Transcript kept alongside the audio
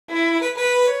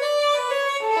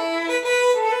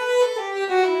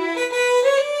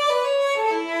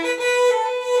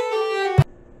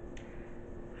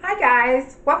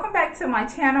to my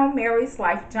channel, Mary's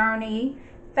Life Journey.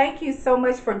 Thank you so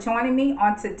much for joining me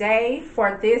on today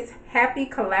for this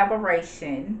HAPI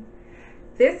Collaboration.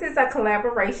 This is a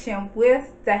collaboration with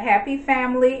the HAPI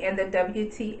Family and the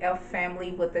WTF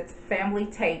Family with the family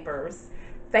Tabors.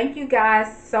 Thank you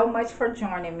guys so much for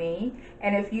joining me.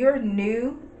 And if you're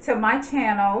new to my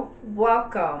channel,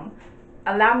 welcome.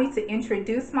 Allow me to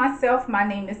introduce myself. My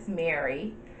name is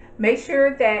Mary. Make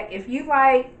sure that if you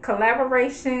like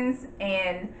collaborations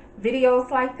and videos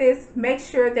like this, make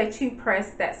sure that you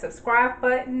press that subscribe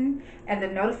button and the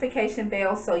notification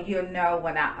bell so you'll know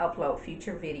when I upload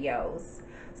future videos.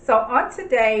 So on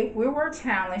today, we were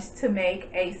challenged to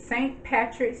make a St.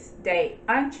 Patrick's Day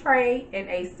entree and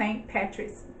a St.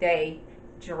 Patrick's Day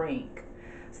drink.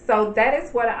 So that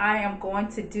is what I am going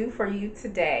to do for you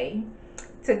today.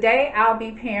 Today I'll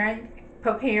be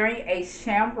preparing a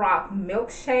Shamrock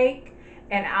milkshake,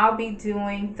 and I'll be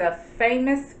doing the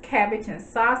famous cabbage and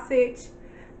sausage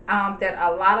that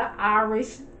a lot of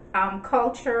Irish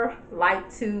culture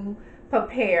like to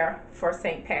prepare for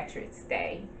St. Patrick's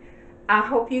Day. I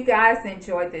hope you guys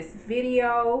enjoy this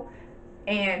video,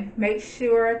 and make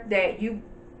sure that you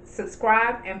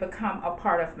subscribe and become a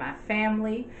part of my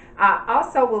family. I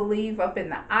also will leave up in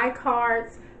the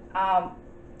iCards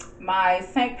my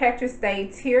St. Patrick's Day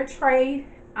tier trade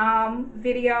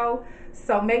video,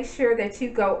 so make sure that you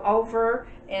go over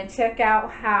and check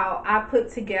out how I put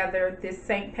together this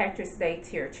St. Patrick's Day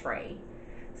tier trade.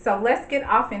 So let's get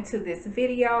off into this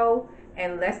video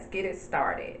and let's get it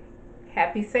started.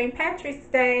 Happy St. Patrick's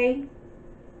Day.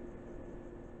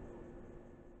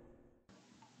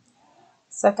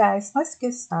 So guys, let's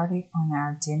get started on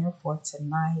our dinner for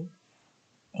tonight.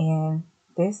 And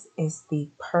this is the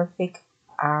perfect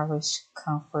Irish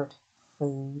comfort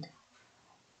food,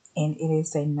 and it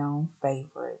is a known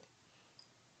favorite.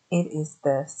 It is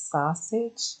the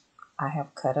sausage. I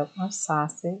have cut up my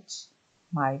sausage,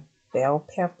 my bell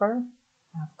pepper,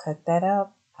 I've cut that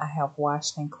up. I have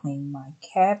washed and cleaned my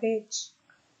cabbage,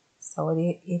 so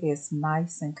it is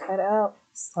nice and cut up,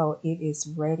 so it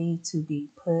is ready to be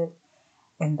put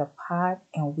in the pot,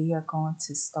 and we are going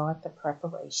to start the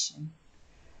preparation.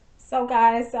 So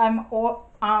guys, I'm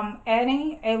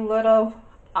adding a little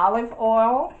olive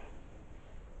oil,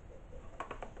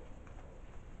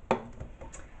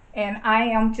 and I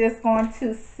am just going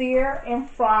to sear and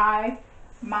fry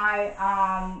my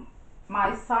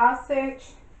my sausage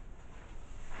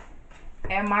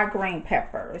and my green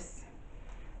peppers.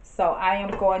 So I am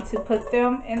going to put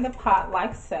them in the pot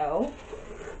like so.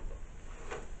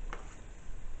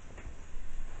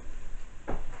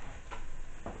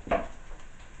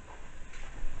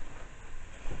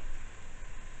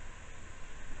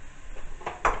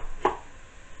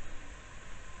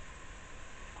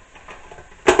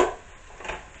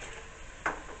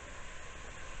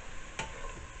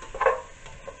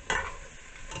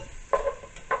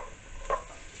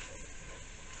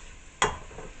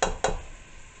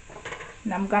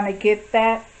 And I'm gonna get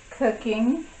that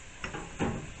cooking,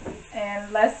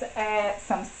 and let's add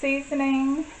some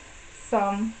seasoning,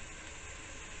 some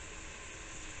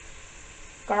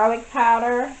garlic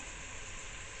powder.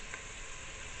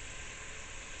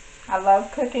 I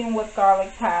love cooking with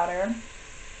garlic powder.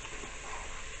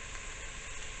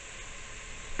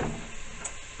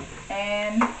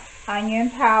 And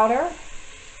onion powder.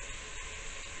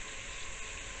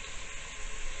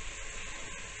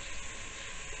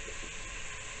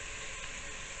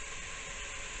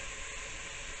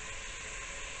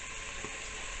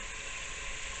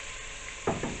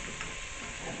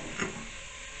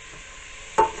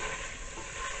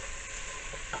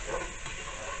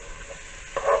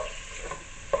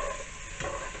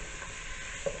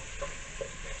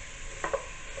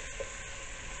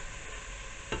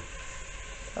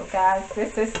 So guys,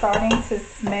 this is starting to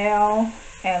smell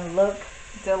and look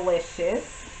delicious.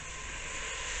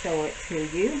 Show it to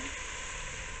you.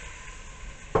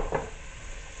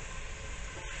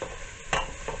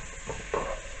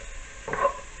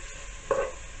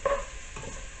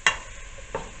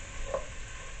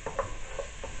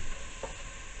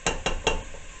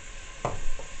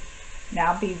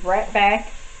 Now I'll be right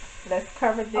back. Let's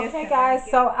cover this. Okay guys,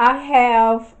 so I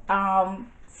have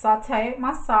sauteed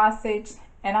my sausage,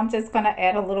 and I'm just going to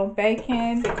add a little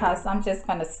bacon because I'm just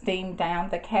going to steam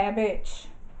down the cabbage.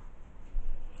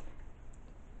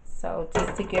 So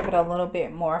just to give it a little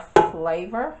bit more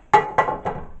flavor.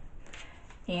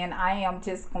 And I am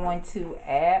just going to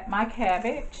add my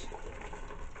cabbage.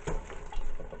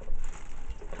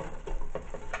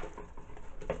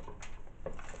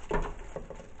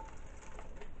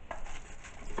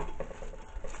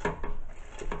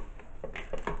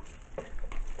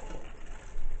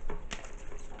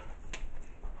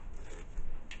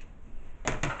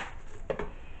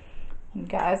 You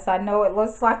guys, I know it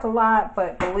looks like a lot,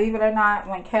 but believe it or not,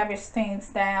 when cabbage steams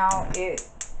down, it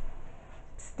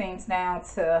steams down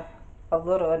to a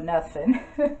little of nothing.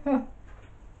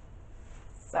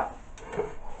 So,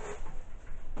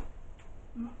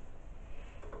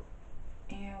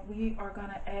 and we are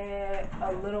gonna add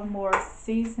a little more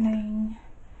seasoning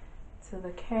to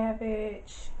the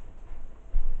cabbage.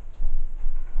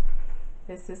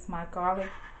 This is my garlic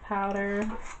powder,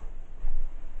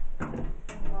 a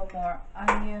little more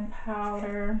onion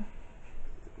powder,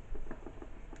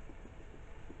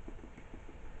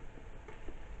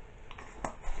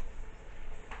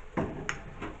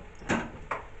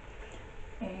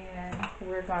 and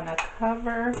we're gonna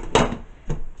cover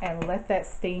and let that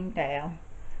steam down.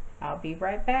 I'll be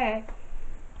right back.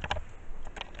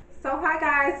 So hi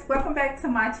guys, welcome back to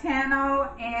my channel,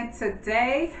 and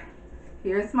today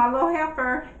here's my little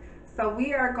helper. So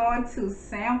we are going to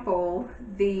sample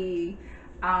the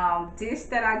dish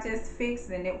that I just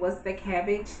fixed, and it was the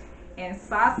cabbage and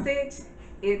sausage.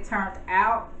 It turned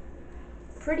out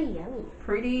pretty yummy,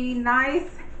 pretty nice,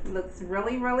 looks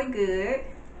really good.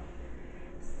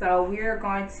 So we are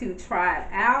going to try it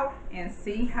out and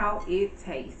see how it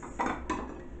tastes.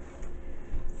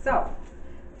 So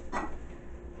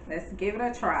let's give it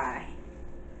a try.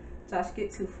 Josh,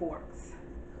 get 2 forks.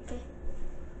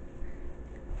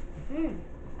 Okay.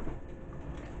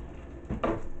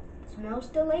 Smells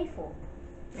delightful.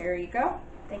 There you go.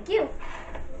 Thank you.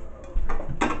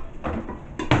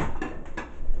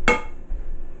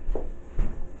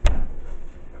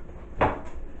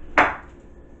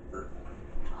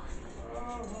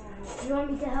 You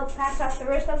want me to help pass out the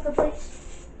rest of the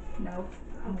plates? No,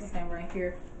 I'm gonna stand right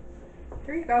here.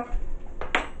 Here you go.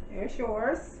 There's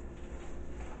yours.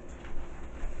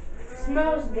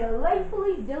 Smells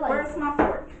delightfully delightful. Where's my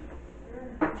fork?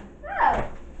 Oh,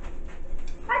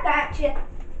 I got you.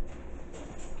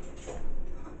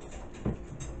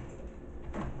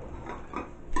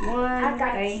 One.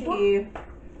 Thank you.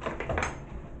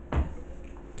 I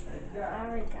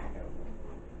already got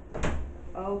it.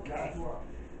 Okay.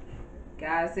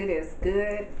 Guys, it is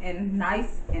good and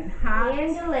nice and hot.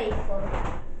 And delightful.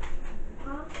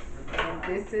 And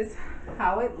this is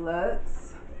how it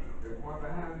looks.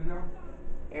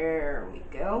 There we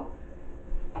go.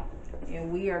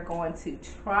 And we are going to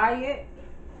try it.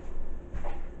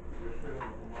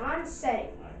 On setting.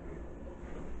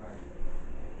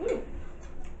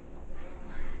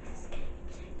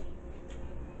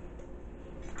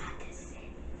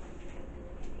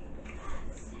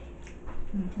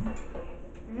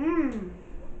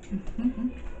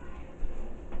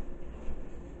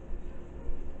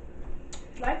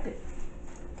 Like it.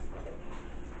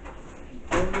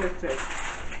 Delicious.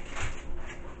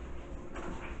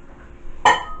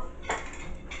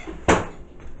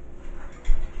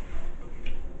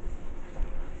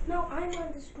 No, I'm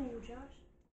on the spoon, Josh.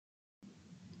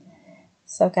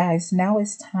 So guys, now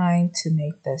it's time to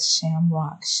make the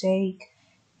Shamrock Shake,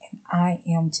 and I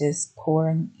am just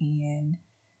pouring in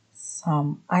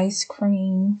some ice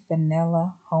cream,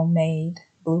 vanilla, homemade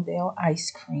bluebell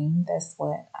ice cream. That's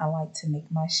what I like to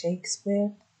make my shakes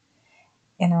with.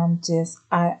 And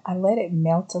I let it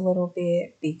melt a little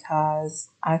bit because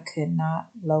I could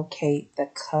not locate the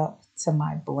cup to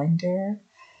my blender.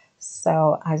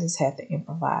 So I just had to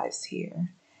improvise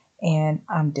here. And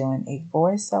I'm doing a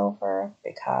voiceover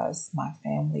because my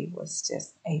family was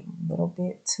just a little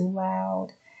bit too loud.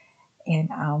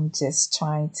 And I'm just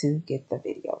trying to get the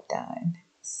video done.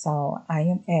 So I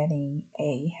am adding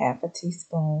a half a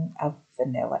teaspoon of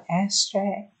vanilla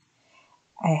extract,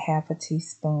 a half a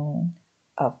teaspoon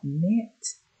of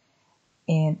mint,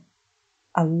 and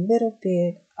a little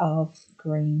bit of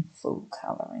green food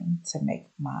coloring to make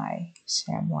my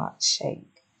Shamrock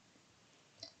Shake.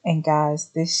 And guys,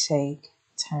 this shake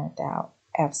turned out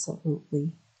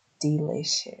absolutely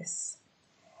delicious.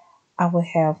 I will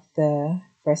have the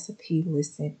recipe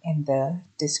listed in the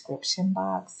description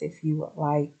box if you would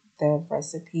like the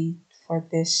recipe for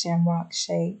this Shamrock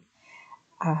Shake.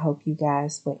 I hope you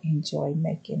guys would enjoy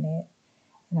making it.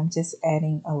 And I'm just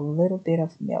adding a little bit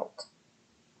of milk.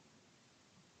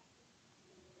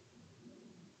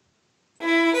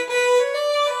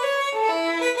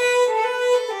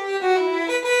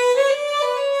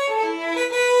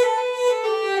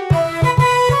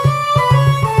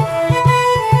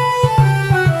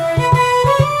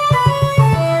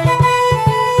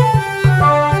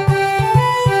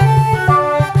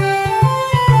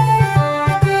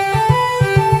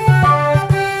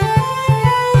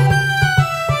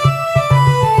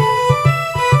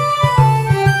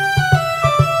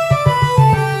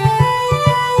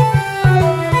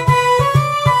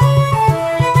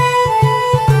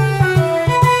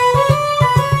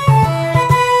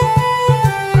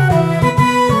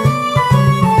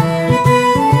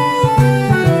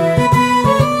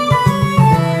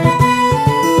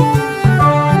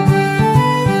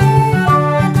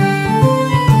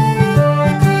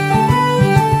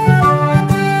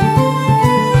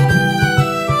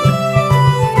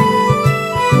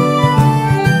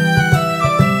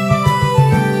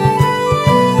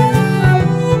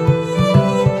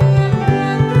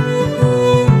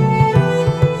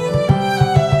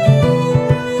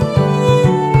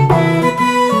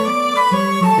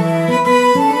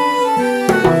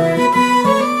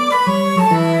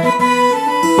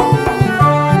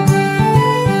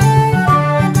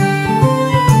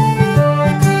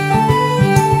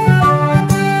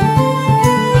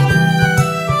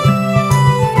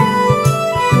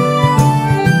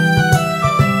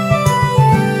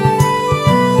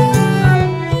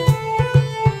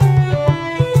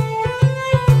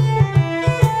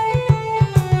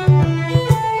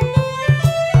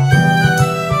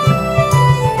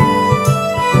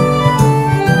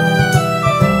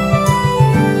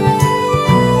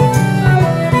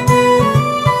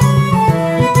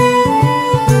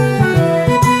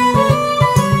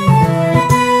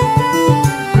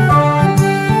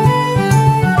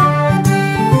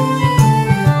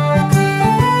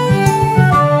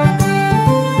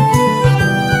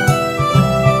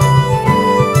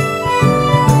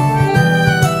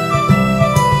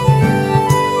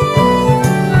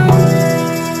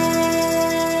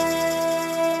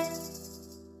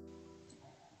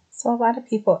 lot of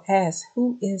people ask,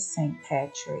 who is St.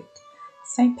 Patrick?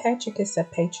 St. Patrick is a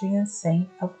patron saint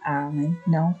of Ireland,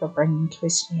 known for bringing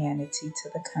Christianity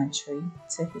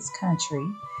to his country.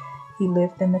 He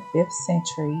lived in the 5th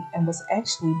century and was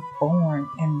actually born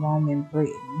in Roman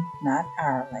Britain, not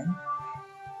Ireland.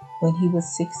 When he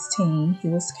was 16, he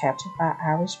was captured by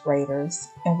Irish raiders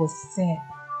and was sent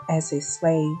as a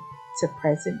slave to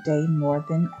present-day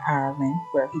Northern Ireland,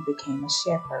 where he became a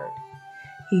shepherd.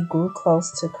 He grew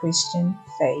close to Christian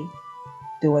faith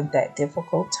during that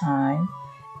difficult time,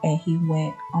 and he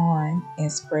went on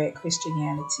and spread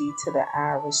Christianity to the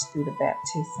Irish through the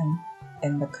baptism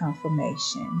and the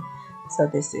confirmation. So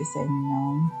this is a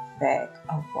known fact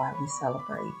of why we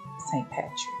celebrate St.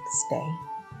 Patrick's Day.